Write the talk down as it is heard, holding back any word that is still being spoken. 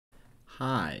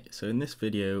Hi, so in this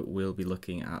video we'll be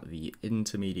looking at the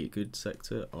intermediate goods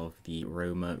sector of the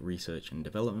Roma research and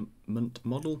development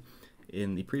model.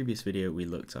 In the previous video we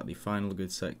looked at the final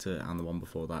goods sector, and the one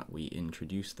before that we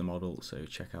introduced the model, so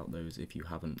check out those if you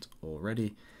haven't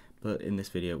already. But in this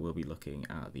video we'll be looking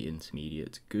at the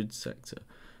intermediate goods sector.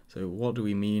 So what do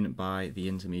we mean by the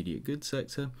intermediate goods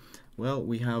sector? Well,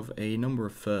 we have a number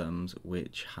of firms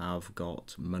which have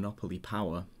got monopoly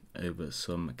power over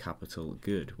some capital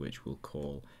good, which we'll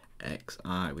call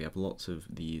XI. We have lots of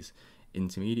these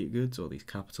intermediate goods, or these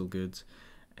capital goods,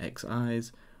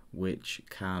 XIs, which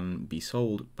can be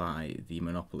sold by the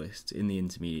monopolists in the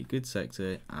intermediate goods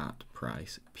sector at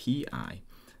price PI.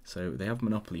 So they have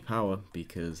monopoly power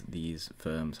because these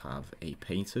firms have a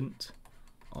patent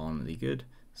on the good.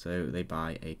 So they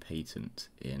buy a patent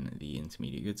in the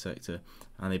intermediate goods sector,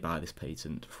 and they buy this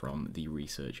patent from the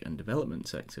research and development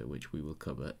sector, which we will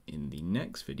cover in the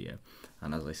next video.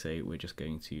 And as I say, we're just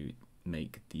going to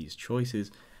make these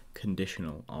choices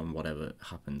conditional on whatever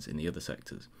happens in the other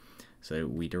sectors. So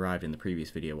we derived in the previous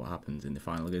video what happens in the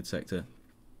final goods sector,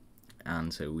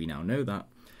 and so we now know that,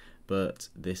 but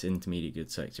this intermediate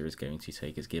goods sector is going to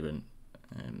take as given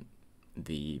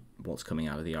what's coming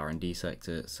out of the R&D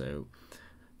sector. So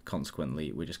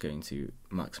consequently, we're just going to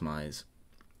maximize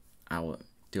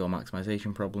do our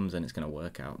maximization problems, and it's going to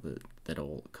work out that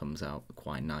all comes out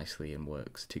quite nicely and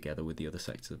works together with the other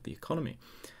sectors of the economy.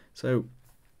 So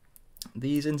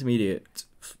these intermediate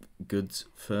goods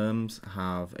firms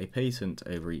have a patent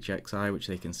over each XI, which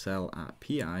they can sell at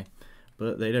PI,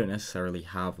 but they don't necessarily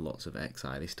have lots of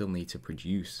XI. They still need to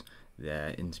produce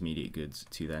their intermediate goods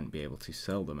to then be able to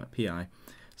sell them at PI.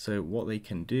 So what they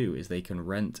can do is they can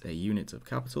rent a unit of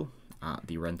capital at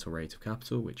the rental rate of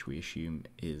capital, which we assume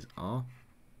is R,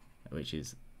 which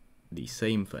is the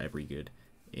same for every good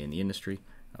in the industry,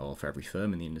 or for every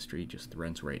firm in the industry. Just the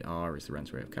rental rate R is the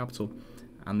rental rate of capital,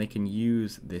 and they can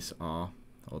use this R,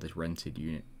 or this rented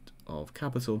unit of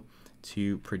capital,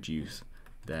 to produce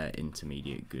their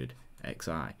intermediate good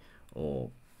XI. Or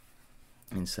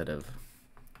instead of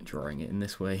drawing it in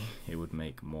this way, it would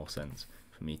make more sense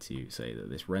for me to say that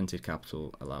this rented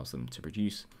capital allows them to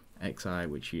produce XI,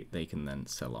 which they can then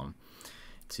sell on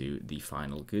to the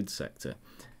final goods sector.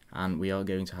 And we are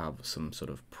going to have some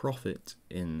sort of profit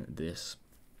in this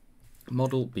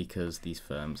model because these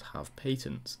firms have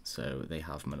patents, so they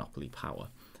have monopoly power,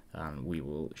 and we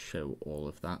will show all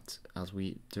of that as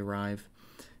we derive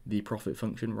the profit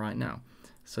function right now.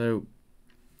 So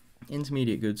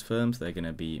intermediate goods firms, they're going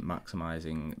to be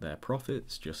maximizing their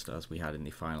profits just as we had in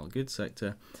the final goods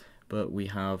sector, but we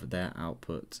have their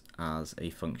output as a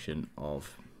function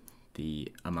of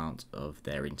the amount of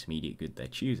their intermediate good they're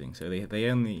choosing. So they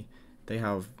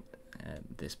have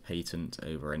this patent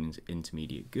over an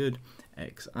intermediate good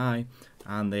XI,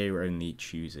 and they are only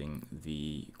choosing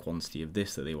the quantity of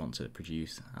this that they want to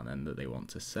produce and then that they want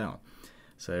to sell.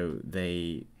 So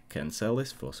they can sell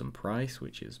this for some price,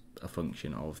 which is a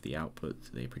function of the output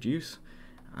they produce,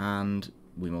 and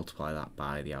we multiply that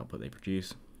by the output they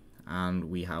produce, and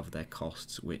we have their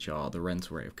costs, which are the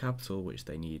rental rate of capital, which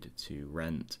they need to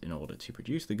rent in order to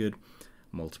produce the good,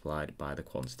 multiplied by the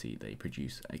quantity they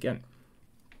produce again.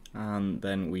 And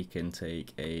then we can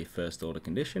take a first order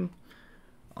condition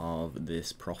of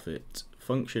this profit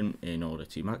function in order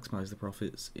to maximize the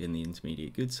profits in the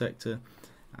intermediate goods sector.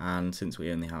 And since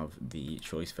we only have the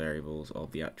choice variables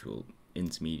of the actual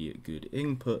intermediate good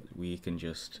input, we can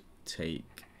just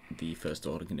take the first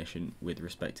order condition with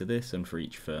respect to this, and for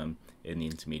each firm in the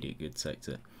intermediate goods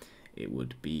sector it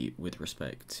would be with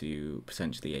respect to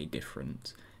potentially a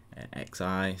different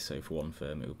XI. So for one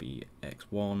firm it would be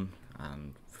X1,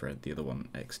 and for the other one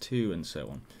X2, and so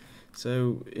on.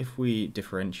 So if we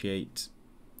differentiate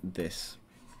this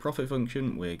profit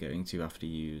function, we're going to have to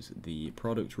use the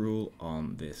product rule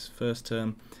on this first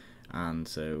term, and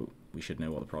so we should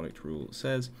know what the product rule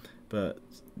says, but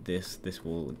this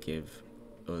will give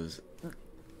us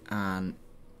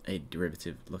a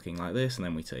derivative looking like this, and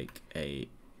then we take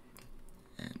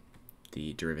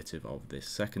the derivative of this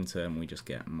second term, we just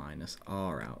get minus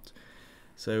R out.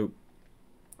 So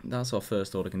that's our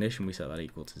first order condition. We set that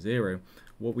equal to 0.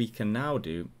 What we can now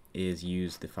do is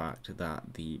use the fact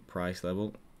that the price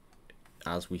level,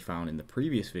 as we found in the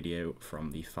previous video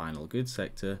from the final goods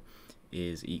sector,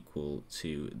 is equal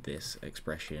to this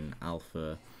expression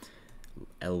alpha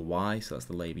Ly, so that's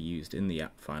the labour used in the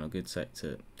final goods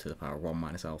sector, to the power of 1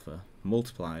 minus alpha,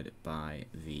 multiplied by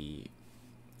the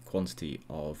quantity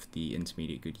of the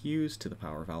intermediate good used to the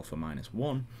power of alpha minus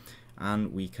 1,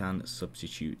 and we can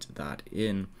substitute that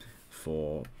in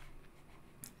for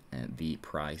the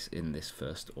price in this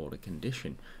first order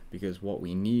condition, because what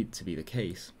we need to be the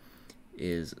case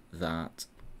is that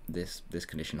this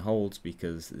condition holds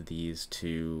because these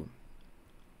two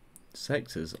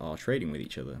sectors are trading with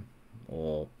each other,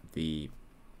 or the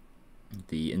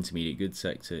intermediate goods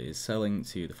sector is selling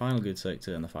to the final goods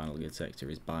sector and the final goods sector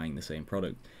is buying the same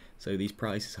product. So these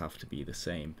prices have to be the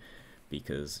same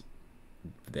because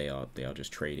they are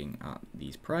just trading at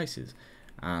these prices.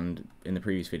 And in the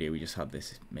previous video we just had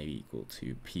this maybe equal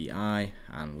to pi,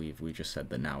 and we've just said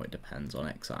that now it depends on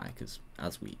xi, because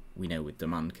as we know with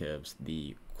demand curves,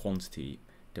 the quantity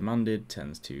demanded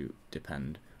tends to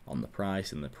depend on the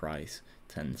price, and the price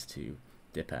tends to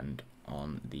depend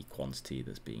on the quantity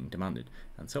that's being demanded,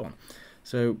 and so on.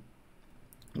 So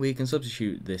we can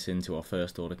substitute this into our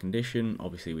first order condition.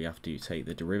 Obviously we have to take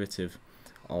the derivative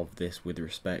of this with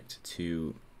respect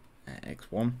to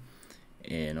x1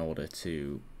 in order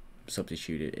to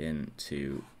substitute it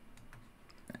into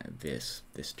this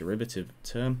derivative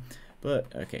term. But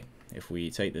okay, if we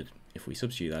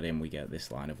substitute that in, we get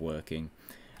this line of working,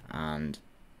 and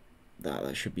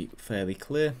that should be fairly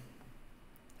clear.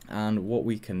 And what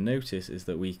we can notice is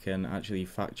that we can actually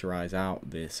factorize out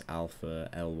this alpha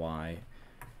ly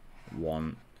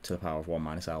 1 to the power of 1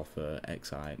 minus alpha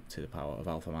xi to the power of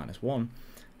alpha minus 1.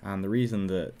 And the reason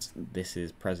that this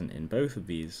is present in both of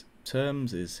these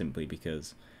terms is simply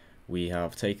because we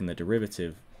have taken the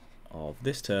derivative of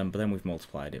this term, but then we've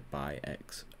multiplied it by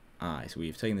xi. So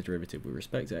we've taken the derivative with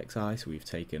respect to xi, so we've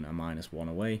taken a minus 1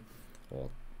 away, or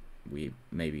we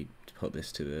maybe put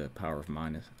this to the power of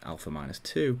alpha minus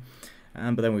 2,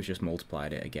 but then we've just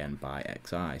multiplied it again by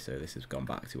xi, so this has gone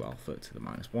back to alpha to the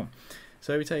minus 1.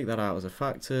 So we take that out as a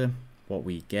factor. What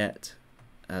we get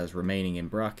as remaining in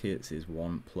brackets is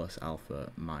 1 plus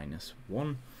alpha minus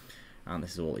 1, and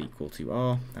this is all equal to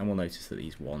r, and we'll notice that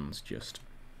these ones just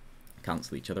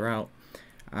cancel each other out.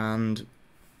 And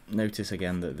notice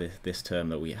again that this term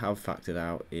that we have factored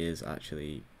out is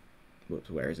actually, whoops,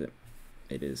 where is it?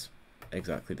 It is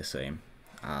exactly the same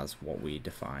as what we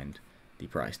defined the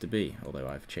price to be, although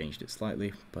I've changed it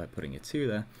slightly by putting a 2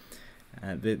 there.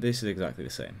 This is exactly the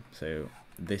same, so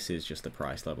this is just the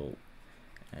price level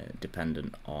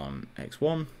dependent on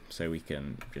x1, so we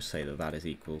can just say that that is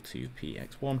equal to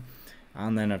px1,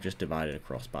 and then I've just divided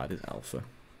across by this alpha,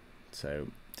 so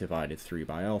divided through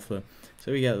by alpha,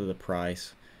 so we get that the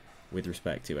price with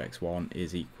respect to x1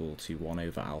 is equal to 1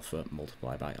 over alpha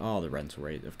multiplied by r, the rental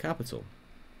rate of capital.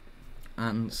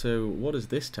 And so what does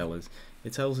this tell us?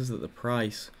 It tells us that the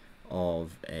price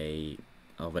of an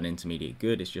intermediate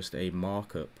good is just a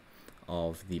markup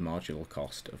of the marginal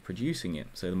cost of producing it.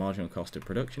 So the marginal cost of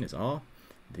production is r,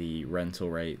 the rental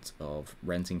rate of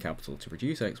renting capital to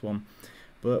produce x1,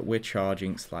 but we're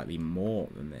charging slightly more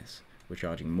than this. We're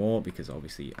charging more because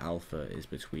obviously alpha is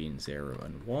between 0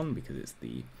 and 1, because it's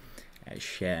the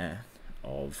share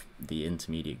of the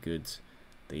intermediate goods,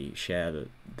 the share that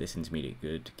this intermediate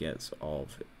good gets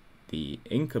of the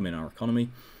income in our economy,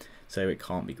 so it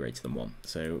can't be greater than 1.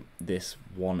 So this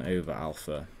 1 over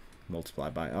alpha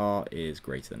multiplied by r is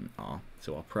greater than r,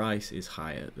 so our price is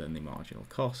higher than the marginal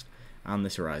cost, and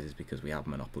this arises because we have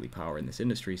monopoly power in this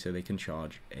industry, so they can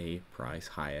charge a price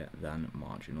higher than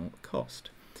marginal cost.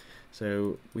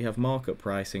 So we have markup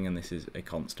pricing, and this is a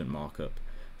constant markup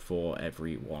for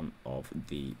every one of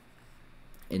the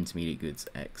intermediate goods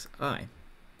xi.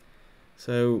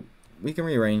 So we can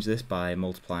rearrange this by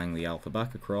multiplying the alpha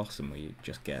back across, and we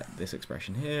just get this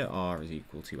expression here, r is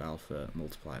equal to alpha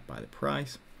multiplied by the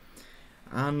price.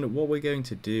 And what we're going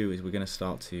to do is we're going to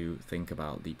start to think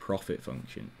about the profit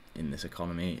function in this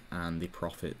economy and the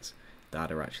profits that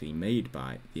are actually made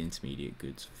by the intermediate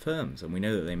goods firms. And we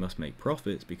know that they must make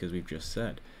profits because we've just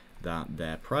said that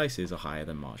their prices are higher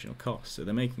than marginal cost, so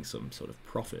they're making some sort of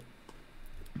profit.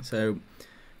 So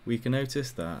we can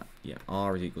notice that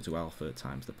r is equal to alpha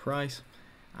times the price,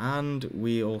 and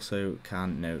we also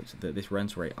can note that this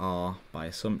rental rate r by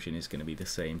assumption is going to be the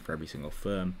same for every single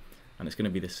firm, and it's going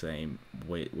to be the same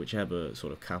whichever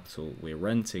sort of capital we're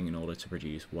renting in order to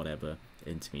produce whatever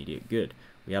intermediate good.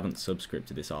 We haven't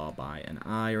subscripted this r by an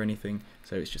I or anything,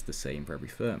 so it's just the same for every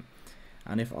firm.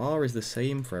 And if r is the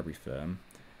same for every firm,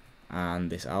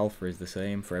 and this alpha is the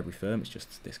same for every firm, it's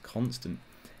just this constant,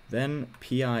 then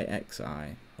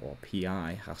pixi, or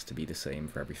pi, has to be the same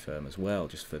for every firm as well,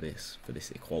 just for this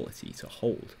equality to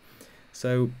hold.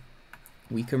 So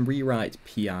we can rewrite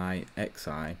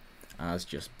pixi as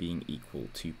just being equal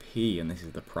to p, and this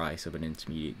is the price of an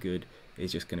intermediate good,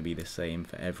 is just going to be the same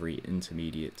for every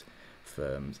intermediate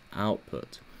firm's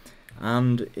output.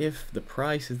 And if the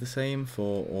price is the same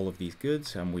for all of these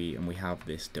goods, and we have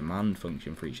this demand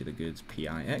function for each of the goods,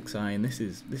 pi xi, and this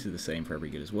is the same for every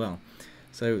good as well.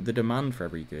 So the demand for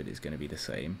every good is going to be the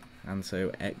same, and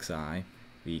so xi,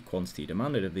 the quantity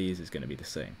demanded of these, is going to be the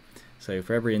same. So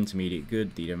for every intermediate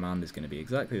good, the demand is going to be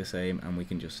exactly the same, and we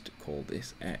can just call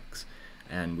this x,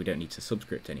 and we don't need to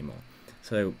subscript anymore.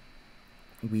 So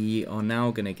we are now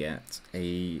going to get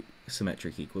a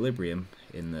symmetric equilibrium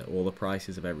in that all the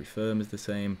prices of every firm is the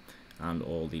same and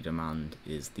all the demand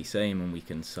is the same, and we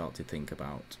can start to think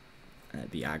about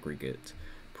the aggregate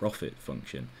profit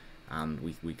function, and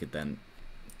we could then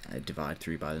divide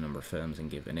through by the number of firms and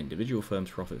give an individual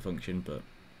firm's profit function. But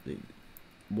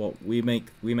what we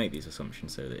make these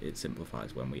assumptions so that it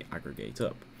simplifies when we aggregate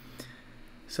up.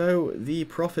 So the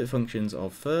profit functions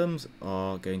of firms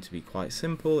are going to be quite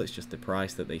simple. It's just the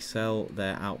price that they sell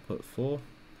their output for,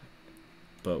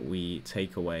 but we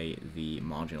take away the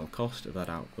marginal cost of that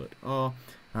output, R,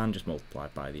 and just multiply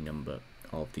by the number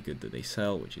of the good that they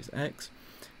sell, which is X.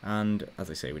 And as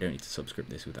I say, we don't need to subscript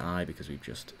this with I because we've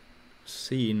just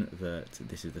seen that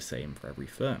this is the same for every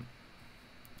firm.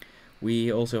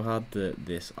 We also had that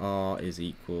this R is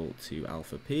equal to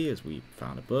alpha P, as we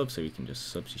found above, so we can just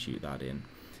substitute that in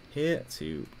here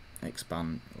to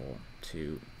expand or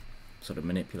to sort of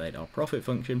manipulate our profit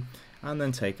function, and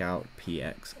then take out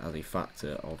px as a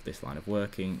factor of this line of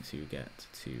working to get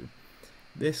to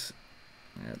this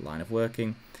line of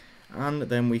working, and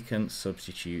then we can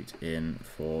substitute in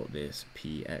for this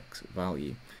px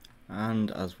value. And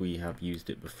as we have used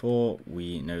it before,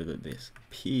 we know that this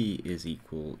p is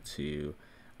equal to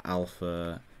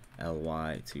alpha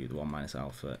ly to the 1 minus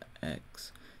alpha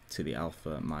x to the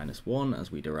alpha minus 1,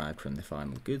 as we derived from the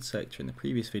final goods sector in the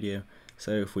previous video.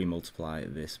 So if we multiply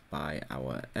this by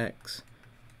our x,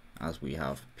 as we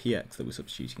have px that we're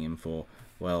substituting in for,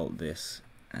 well, this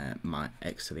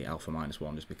x to the alpha minus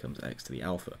 1 just becomes x to the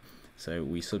alpha. So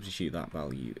we substitute that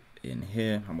value in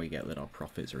here, and we get that our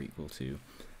profits are equal to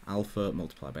alpha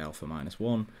multiplied by alpha minus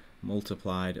 1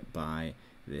 multiplied by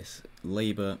this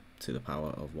labour to the power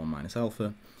of 1 minus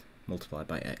alpha multiplied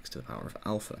by x to the power of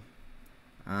alpha.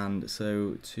 And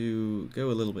so to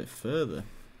go a little bit further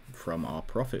from our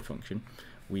profit function,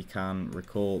 we can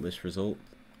recall this result,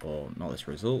 or not this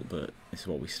result, but this is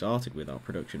what we started with, our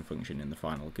production function in the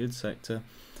final goods sector,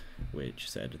 which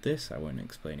said this. I won't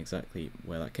explain exactly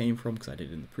where that came from because I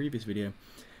did in the previous video,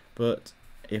 but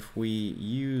if we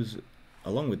use,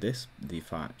 along with this, the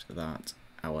fact that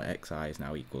our xi is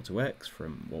now equal to x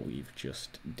from what we've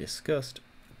just discussed,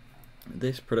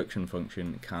 this production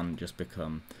function can just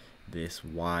become this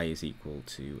y is equal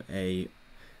to a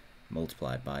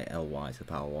multiplied by ly to the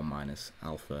power 1 minus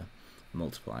alpha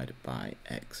multiplied by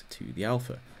x to the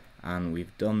alpha. And we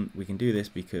can do this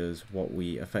because what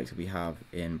we effectively have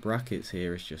in brackets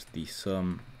here is just the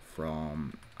sum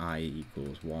from I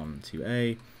equals 1 to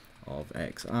a of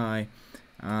xi,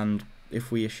 and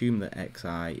if we assume that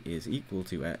xi is equal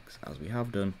to x, as we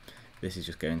have done, this is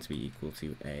just going to be equal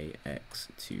to ax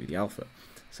to the alpha.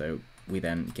 So we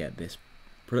then get this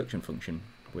production function,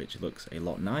 which looks a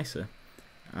lot nicer,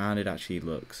 and it actually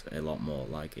looks a lot more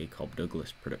like a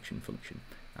Cobb-Douglas production function.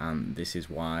 And this is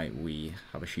why we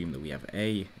have assumed that we have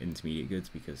A intermediate goods,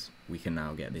 because we can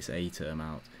now get this A term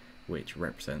out, which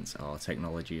represents our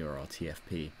technology or our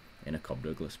TFP in a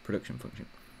Cobb-Douglas production function.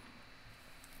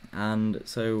 And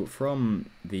so from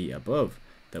the above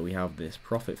that we have this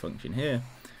profit function here,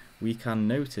 we can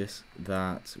notice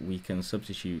that we can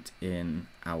substitute in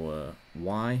our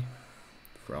y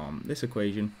from this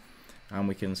equation, and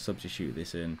we can substitute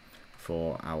this in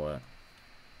for our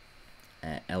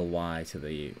ly to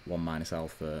the 1 minus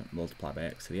alpha multiplied by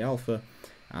x to the alpha,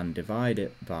 and divide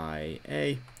it by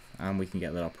a, and we can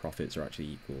get that our profits are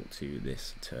actually equal to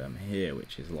this term here,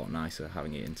 which is a lot nicer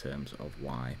having it in terms of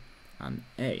y and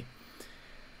a.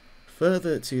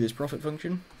 Further to this profit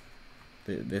function,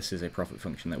 this is a profit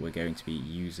function that we're going to be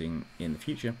using in the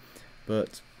future,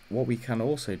 but what we can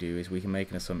also do is we can make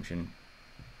an assumption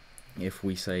if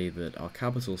we say that our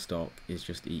capital stock is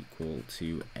just equal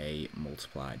to a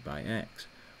multiplied by x.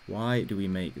 Why do we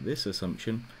make this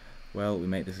assumption? Well, we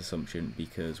make this assumption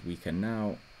because we can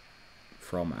now,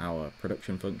 from our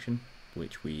production function,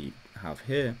 which we have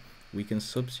here, we can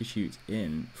substitute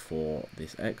in for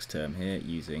this x term here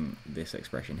using this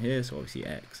expression here. So obviously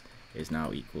x is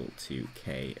now equal to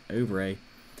k over a.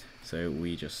 So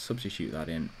we just substitute that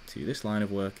in to this line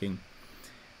of working,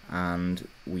 and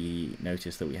we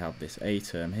notice that we have this a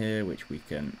term here which we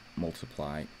can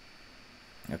multiply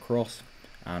across,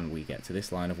 and we get to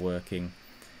this line of working.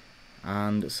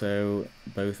 And so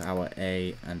both our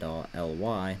a and our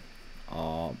ly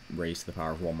are raised to the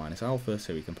power of 1 minus alpha,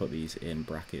 so we can put these in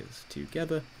brackets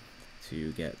together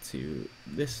to get to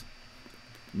this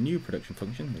new production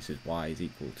function. This is y is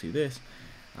equal to this,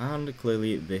 and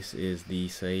clearly this is the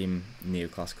same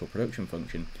neoclassical production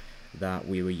function that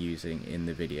we were using in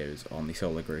the videos on the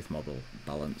Solow growth model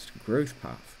balanced growth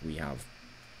path. We have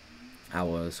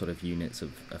our sort of units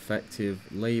of effective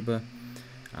labour,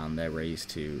 and they're raised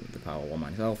to the power 1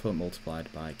 minus alpha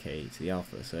multiplied by k to the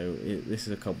alpha. So this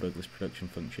is a Cobb-Douglas production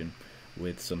function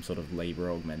with some sort of labour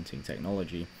augmenting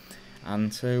technology.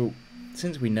 And so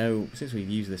since we've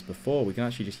used this before, we can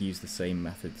actually just use the same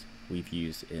methods we've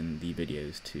used in the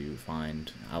videos to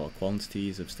find our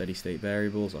quantities of steady state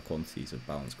variables, our quantities of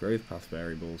balanced growth path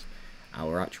variables,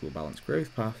 our actual balanced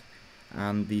growth path,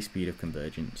 and the speed of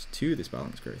convergence to this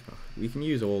balanced growth path. We can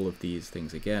use all of these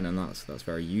things again, and that's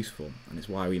very useful, and it's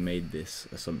why we made this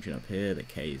assumption up here that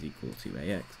k is equal to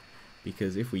ax,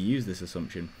 because if we use this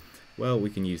assumption, well, we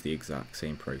can use the exact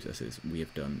same processes we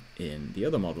have done in the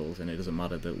other models, and it doesn't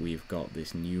matter that we've got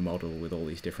this new model with all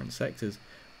these different sectors,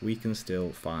 we can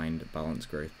still find balanced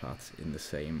growth paths in the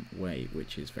same way,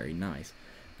 which is very nice,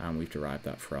 and we've derived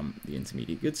that from the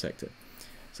intermediate good sector.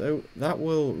 So that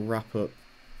will wrap up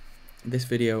this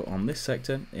video on this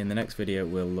sector. In the next video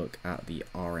we'll look at the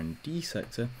R&D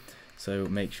sector, so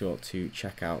make sure to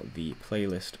check out the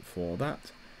playlist for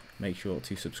that. Make sure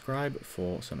to subscribe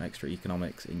for some extra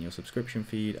economics in your subscription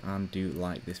feed, and do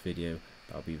like this video.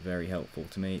 That'll be very helpful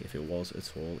to me if it was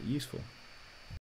at all useful.